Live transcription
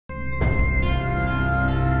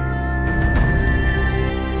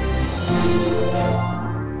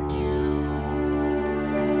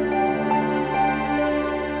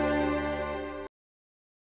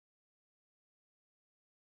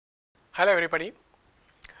Hello everybody.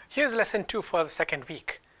 Here's lesson 2 for the second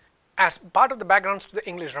week. As part of the backgrounds to the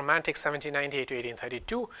English Romantics 1798 to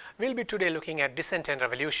 1832, we'll be today looking at Dissent and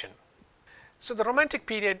Revolution. So the Romantic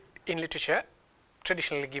period in literature,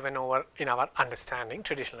 traditionally given over in our understanding,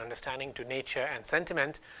 traditional understanding to nature and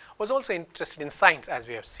sentiment, was also interested in science, as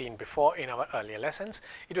we have seen before in our earlier lessons.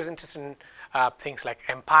 It was interested in things like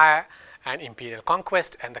empire and imperial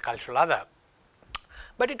conquest and the cultural other.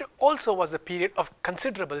 But it also was a period of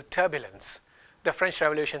considerable turbulence. The French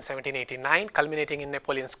Revolution 1789, culminating in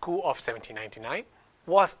Napoleon's coup of 1799,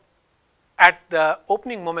 was at the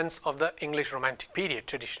opening moments of the English Romantic period,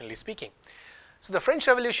 traditionally speaking. So the French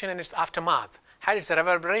Revolution and its aftermath had its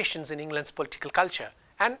reverberations in England's political culture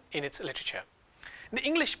and in its literature. The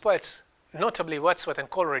English poets, notably Wordsworth and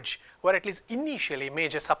Coleridge, were at least initially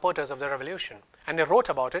major supporters of the revolution, and they wrote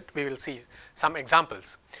about it. We will see some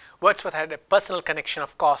examples. Wordsworth had a personal connection,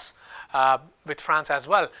 of course, with France as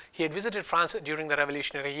well. He had visited France during the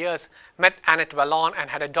revolutionary years, met Annette Vallon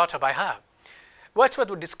and had a daughter by her.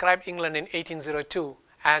 Wordsworth would describe England in 1802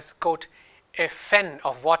 as, quote, a fen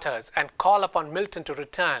of waters, and call upon Milton to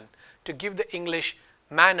return to give the English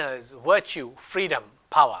manners, virtue, freedom,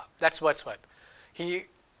 power. That's Wordsworth. He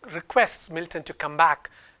requests Milton to come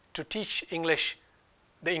back to teach the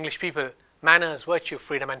English people manners, virtue,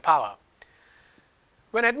 freedom and power.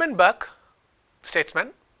 When Edmund Burke, statesman,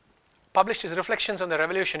 published his reflections on the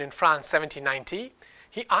revolution in France 1790,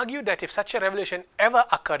 he argued that if such a revolution ever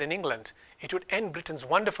occurred in England, it would end Britain's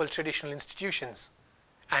wonderful traditional institutions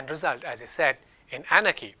and result, as he said, in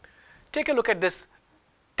anarchy. Take a look at this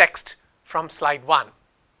text from slide 1.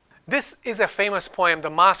 This is a famous poem, The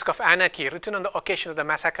Mask of Anarchy, written on the occasion of the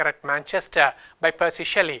massacre at Manchester by Percy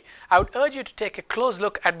Shelley. I would urge you to take a close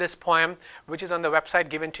look at this poem, which is on the website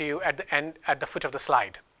given to you at the end, at the foot of the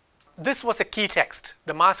slide. This was a key text.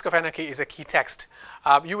 The Mask of Anarchy is a key text.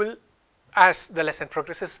 You will, as the lesson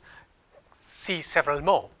progresses, see several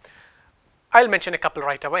more. I'll mention a couple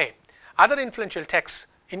right away. Other influential texts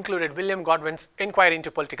included William Godwin's Inquiry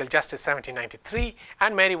into Political Justice 1793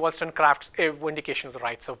 and Mary Wollstonecraft's A Vindication of the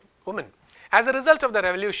Rights of Women. As a result of the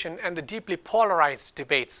revolution and the deeply polarized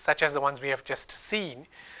debates such as the ones we have just seen,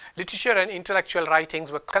 literature and intellectual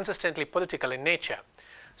writings were consistently political in nature.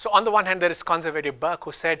 So on the one hand, there is conservative Burke,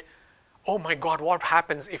 who said, oh my God, what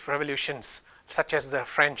happens if revolutions such as the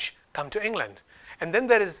French come to England? And then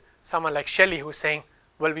there is someone like Shelley who's saying,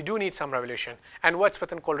 well, we do need some revolution. And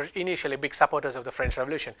Wordsworth and Coleridge, initially big supporters of the French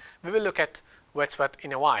Revolution. We will look at Wordsworth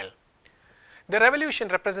in a while. The revolution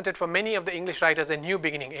represented for many of the English writers a new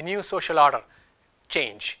beginning, a new social order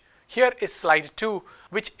change. Here is slide 2,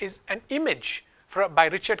 which is an image by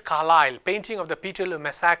Richard Carlyle, painting of the Peterloo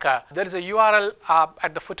Massacre. There is a URL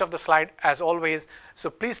at the foot of the slide as always.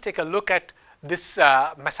 So please take a look at this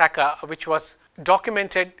massacre, which was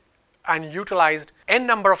documented and utilized n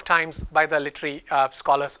number of times by the literary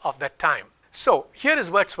scholars of that time. So here is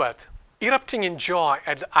Wordsworth erupting in joy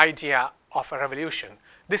at the idea of a revolution.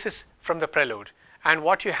 This is from the prelude, and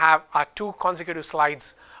what you have are 2 consecutive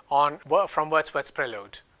slides from Wordsworth's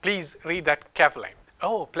prelude. Please read that carefully.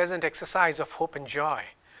 Oh, pleasant exercise of hope and joy!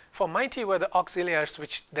 For mighty were the auxiliaries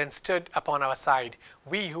which then stood upon our side,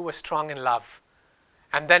 we who were strong in love.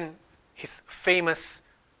 And then his famous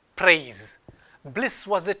praise. Bliss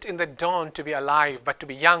was it in the dawn to be alive, but to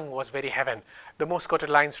be young was very heaven. The most quoted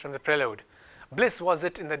lines from the prelude. Bliss was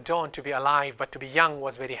it in the dawn to be alive, but to be young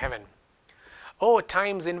was very heaven. Oh,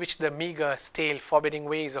 times in which the meagre, stale, forbidding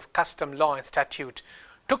ways of custom, law and statute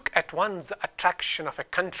took at once the attraction of a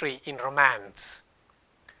country in romance.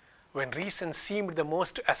 When reason seemed the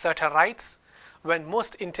most to assert her rights, when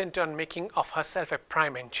most intent on making of herself a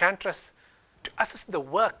prime enchantress, to assist the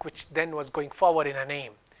work which then was going forward in her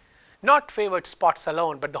name. Not favoured spots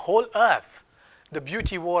alone, but the whole earth, the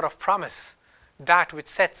beauty war of promise, that which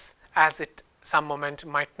sets as it some moment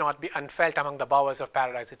might not be unfelt among the bowers of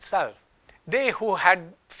paradise itself. They who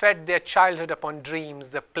had fed their childhood upon dreams,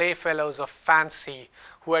 the playfellows of fancy,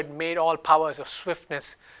 who had made all powers of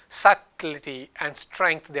swiftness, subtlety and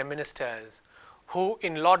strength their ministers, who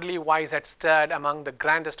in lordly wise had stirred among the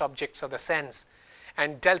grandest objects of the sense,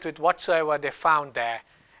 and dealt with whatsoever they found there,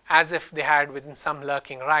 as if they had within some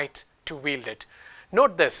lurking right to wield it.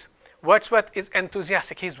 Note this, Wordsworth is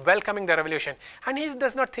enthusiastic. He is welcoming the revolution, and he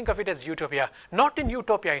does not think of it as utopia. Not in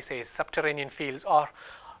utopia, he says, subterranean fields or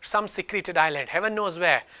some secreted island, heaven knows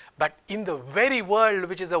where, but in the very world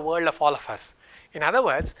which is the world of all of us. In other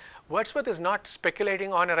words, Wordsworth is not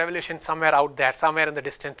speculating on a revolution somewhere out there, somewhere in the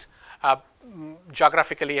distant,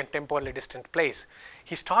 geographically and temporally distant place.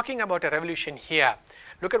 He's talking about a revolution here.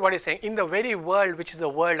 Look at what he's saying. In the very world which is the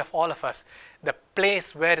world of all of us, the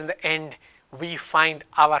place where in the end we find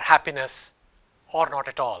our happiness or not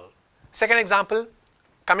at all. Second example,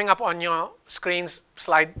 coming up on your screens,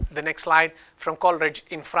 slide, the next slide, from Coleridge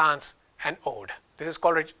in France, an ode. This is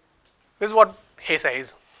Coleridge. This is what he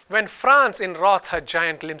says. When France in wrath her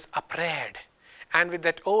giant limbs upraised, and with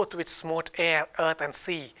that oath which smote air, earth, and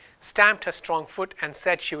sea, stamped her strong foot and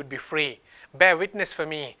said she would be free, bear witness for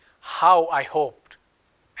me how I hoped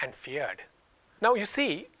and feared. Now you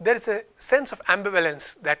see, there is a sense of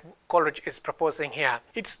ambivalence that Coleridge is proposing here.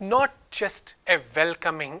 It's not just a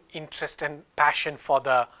welcoming interest and passion for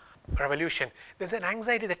the revolution. There's an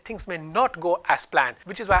anxiety that things may not go as planned,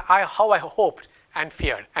 which is why how I hoped and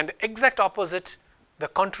feared. And the exact opposite, the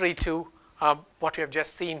contrary to what we have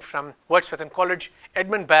just seen from Wordsworth and Coleridge,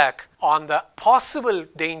 Edmund Burke on the possible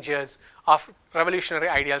dangers of revolutionary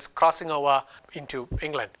ideals crossing over into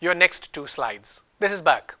England. Your next two slides. This is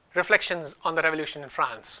Burke, Reflections on the Revolution in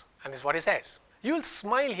France, and this is what he says. You will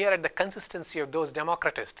smile here at the consistency of those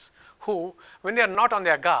democratists who, when they are not on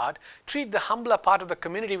their guard, treat the humbler part of the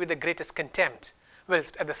community with the greatest contempt,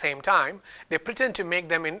 whilst at the same time they pretend to make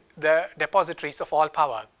them in the depositories of all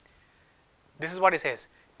power. This is what he says.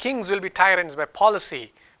 Kings will be tyrants by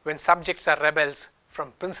policy when subjects are rebels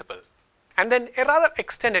from principle. And then a rather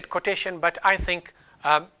extended quotation, but I think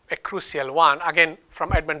a crucial one, again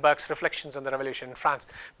from Edmund Burke's Reflections on the Revolution in France.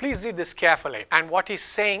 Please read this carefully. And what he's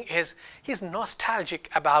saying is he's nostalgic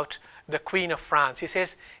about the Queen of France. He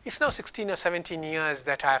says, it's now 16 or 17 years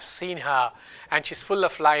that I have seen her, and she's full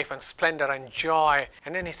of life and splendor and joy.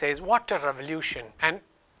 And then he says, what a revolution. And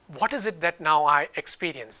what is it that now I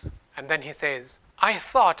experience? And then he says, I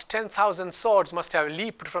thought 10,000 swords must have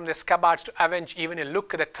leaped from their scabbards to avenge even a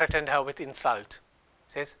look that threatened her with insult.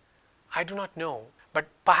 He says, I do not know, but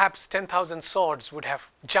perhaps 10,000 swords would have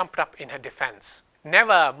jumped up in her defense.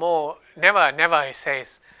 Never more, never, never, he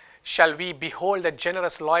says, shall we behold that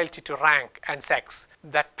generous loyalty to rank and sex,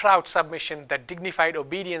 that proud submission, that dignified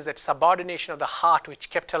obedience, that subordination of the heart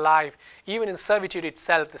which kept alive, even in servitude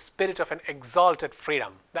itself, the spirit of an exalted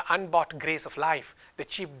freedom, the unbought grace of life, the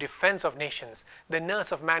cheap defense of nations, the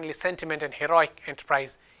nurse of manly sentiment and heroic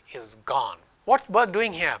enterprise is gone. What's Burke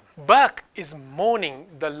doing here? Burke is mourning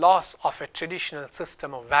the loss of a traditional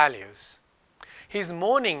system of values. He's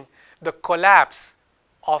mourning the collapse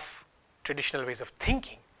of traditional ways of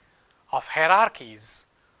thinking, of hierarchies,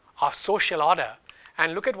 of social order.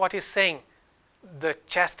 And look at what he's saying. The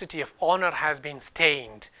chastity of honor has been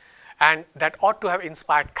stained, and that ought to have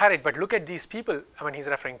inspired courage. But look at these people, I mean, he's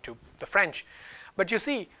referring to the French. But you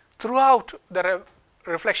see, throughout the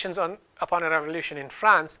reflections upon a revolution in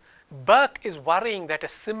France, Burke is worrying that a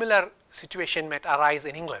similar situation might arise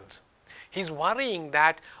in England. He's worrying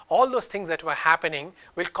that all those things that were happening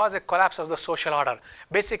will cause a collapse of the social order.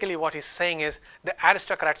 Basically what he's saying is the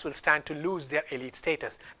aristocrats will stand to lose their elite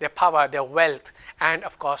status, their power, their wealth, and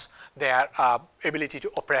of course their ability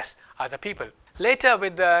to oppress other people. Later,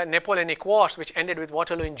 with the Napoleonic Wars, which ended with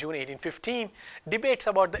Waterloo in June 1815, debates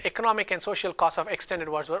about the economic and social costs of extended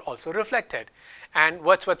wars were also reflected. And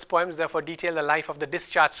Wordsworth's poems therefore detail the life of the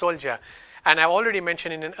discharged soldier. And I've already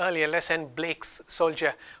mentioned in an earlier lesson, Blake's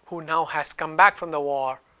soldier who now has come back from the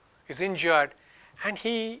war, is injured, and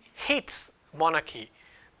he hates monarchy,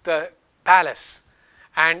 the palace,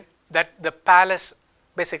 and that the palace,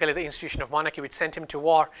 basically the institution of monarchy, which sent him to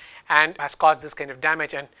war and has caused this kind of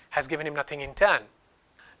damage and has given him nothing in turn.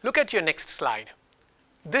 Look at your next slide.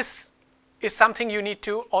 This is something you need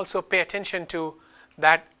to also pay attention to,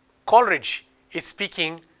 that Coleridge is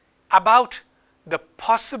speaking about the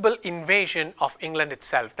possible invasion of England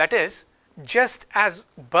itself. That is, just as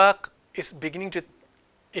Burke is beginning to,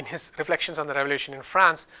 in his Reflections on the Revolution in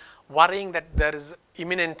France, worrying that there is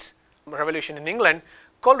imminent revolution in England,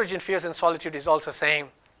 Coleridge in Fears and Solitude is also saying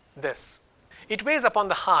this. It weighs upon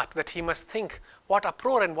the heart that he must think what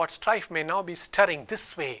uproar and what strife may now be stirring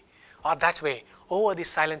this way or that way over these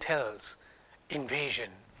silent hills. Invasion,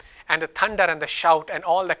 and the thunder and the shout and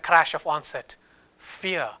all the crash of onset,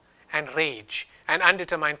 fear and rage and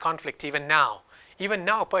undetermined conflict even now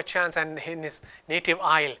perchance, and in his native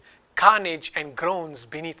isle, carnage and groans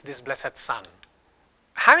beneath this blessed sun.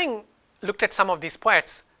 Having looked at some of these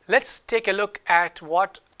poets, let's take a look at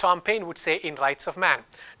what Tom Paine would say in Rights of Man.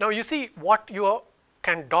 Now you see, what you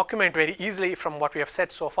can document very easily from what we have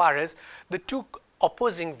said so far is the two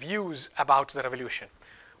opposing views about the revolution.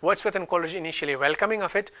 Wordsworth and Coleridge initially welcoming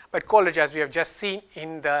of it, but Coleridge, as we have just seen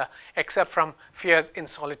in the excerpt from Fears in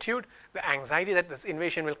Solitude, the anxiety that this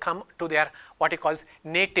invasion will come to their, what he calls,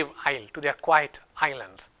 native isle, to their quiet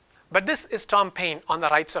island. But this is Tom Paine on the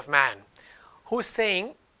Rights of Man, who is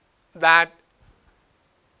saying that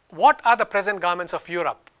what are the present governments of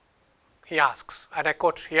Europe? he asks, and I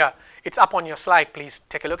quote here, it's up on your slide, please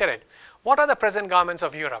take a look at it. What are the present governments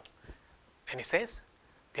of Europe? And he says,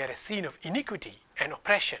 they are a scene of iniquity and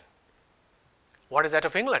oppression. What is that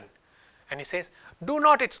of England? And he says, do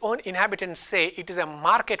not its own inhabitants say it is a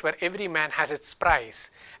market where every man has its price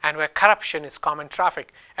and where corruption is common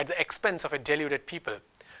traffic at the expense of a deluded people?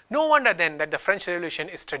 No wonder then that the French Revolution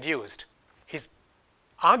is traduced. He's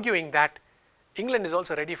arguing that England is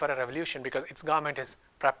also ready for a revolution because its government is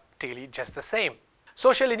practically just the same.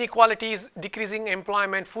 Social inequalities, decreasing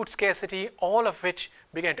employment, food scarcity, all of which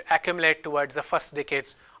began to accumulate towards the first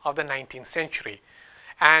decades of the 19th century.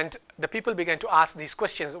 And the people began to ask these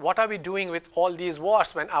questions. What are we doing with all these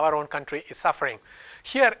wars when our own country is suffering?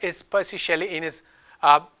 Here is Percy Shelley in his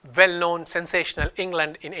well-known sensational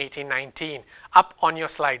England in 1819. Up on your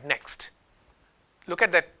slide next. Look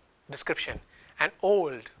at that description. An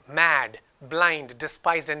old, mad, blind,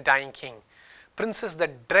 despised and dying king. Princes the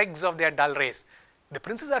dregs of their dull race. The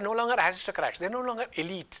princes are no longer aristocrats. They are no longer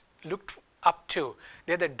elite, looked up to.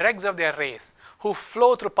 They are the dregs of their race who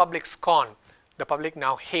flow through public scorn. The public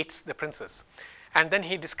now hates the princes. And then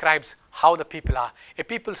he describes how the people are. A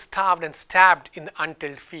people starved and stabbed in the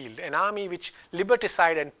untilled field. An army which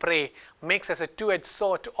liberticide and prey makes as a two-edged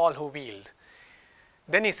sword to all who wield.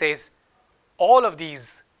 Then he says, all of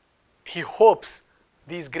these, he hopes,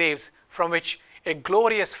 these graves from which a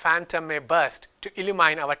glorious phantom may burst to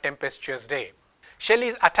illumine our tempestuous day. Shelley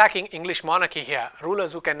is attacking English monarchy here.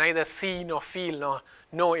 Rulers who can neither see nor feel nor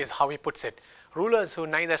know is how he puts it. Rulers who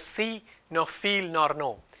neither see nor feel nor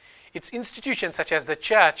know. Its institutions such as the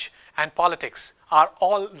church and politics are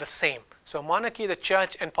all the same. So monarchy, the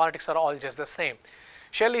church and politics are all just the same.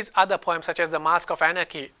 Shelley's other poems such as The Mask of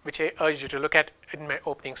Anarchy, which I urged you to look at in my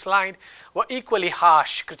opening slide, were equally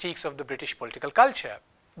harsh critiques of the British political culture.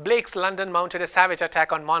 Blake's London mounted a savage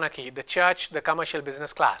attack on monarchy, the church, the commercial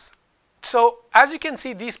business class. So as you can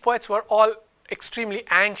see, these poets were all extremely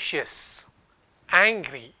anxious,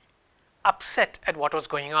 angry, upset at what was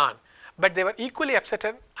going on. But they were equally upset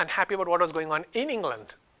and unhappy about what was going on in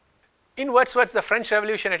England. In Wordsworth's The French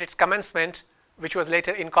Revolution at its commencement, which was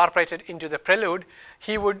later incorporated into the prelude,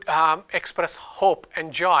 he would express hope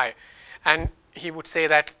and joy. And he would say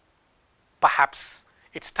that perhaps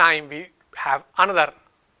it's time we have another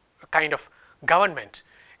kind of government,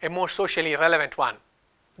 a more socially relevant one.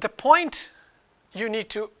 The point you need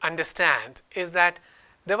to understand is that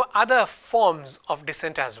there were other forms of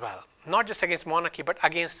dissent as well, not just against monarchy, but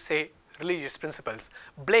against, say, religious principles.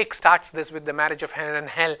 Blake starts this with The Marriage of Heaven and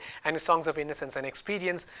Hell and his Songs of Innocence and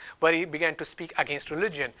Experience, where he began to speak against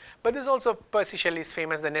religion. But there's also Percy Shelley's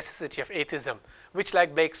famous The Necessity of Atheism, which,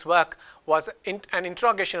 like Blake's work, was an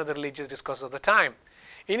interrogation of the religious discourse of the time.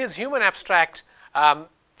 In his Human Abstract,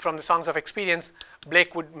 from the Songs of Experience,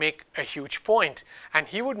 Blake would make a huge point, and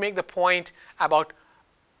he would make the point about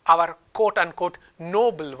our quote-unquote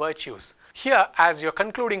noble virtues. Here, as your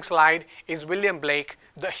concluding slide, is William Blake,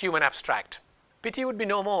 The Human Abstract. Pity would be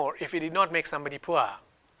no more if we did not make somebody poor,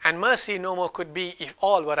 and mercy no more could be if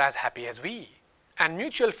all were as happy as we. And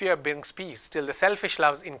mutual fear brings peace till the selfish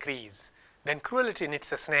loves increase. Then cruelty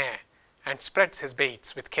knits a snare and spreads his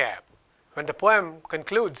baits with care. When the poem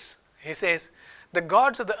concludes, he says, the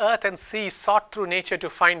gods of the earth and sea sought through nature to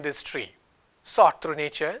find this tree. Sought through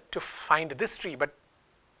nature to find this tree. But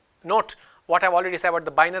note what I've already said about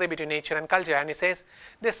the binary between nature and culture. And he says,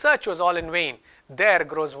 their search was all in vain. There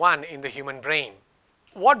grows one in the human brain.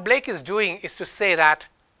 What Blake is doing is to say that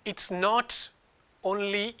it's not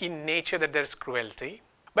only in nature that there is cruelty,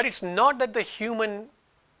 but it's not that the human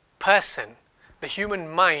person, the human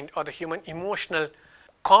mind, or the human emotional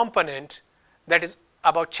component that is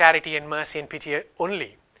about charity and mercy and pity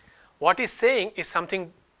only. What he's saying is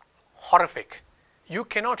something horrific. You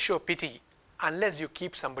cannot show pity unless you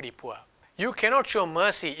keep somebody poor. You cannot show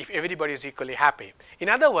mercy if everybody is equally happy. In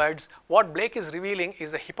other words, what Blake is revealing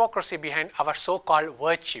is the hypocrisy behind our so-called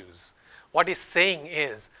virtues. What he's saying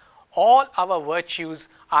is all our virtues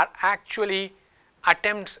are actually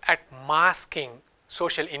attempts at masking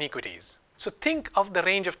social inequities. So think of the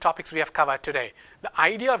range of topics we have covered today. The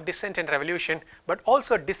idea of dissent and revolution, but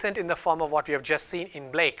also dissent in the form of what we have just seen in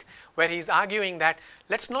Blake, where he's arguing that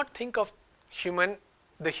let's not think of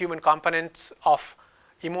the human components of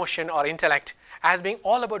emotion or intellect as being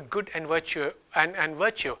all about good and virtue and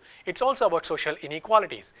virtue. It's also about social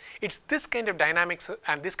inequalities. It's this kind of dynamics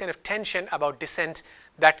and this kind of tension about dissent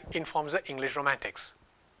that informs the English Romantics.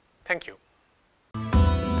 Thank you.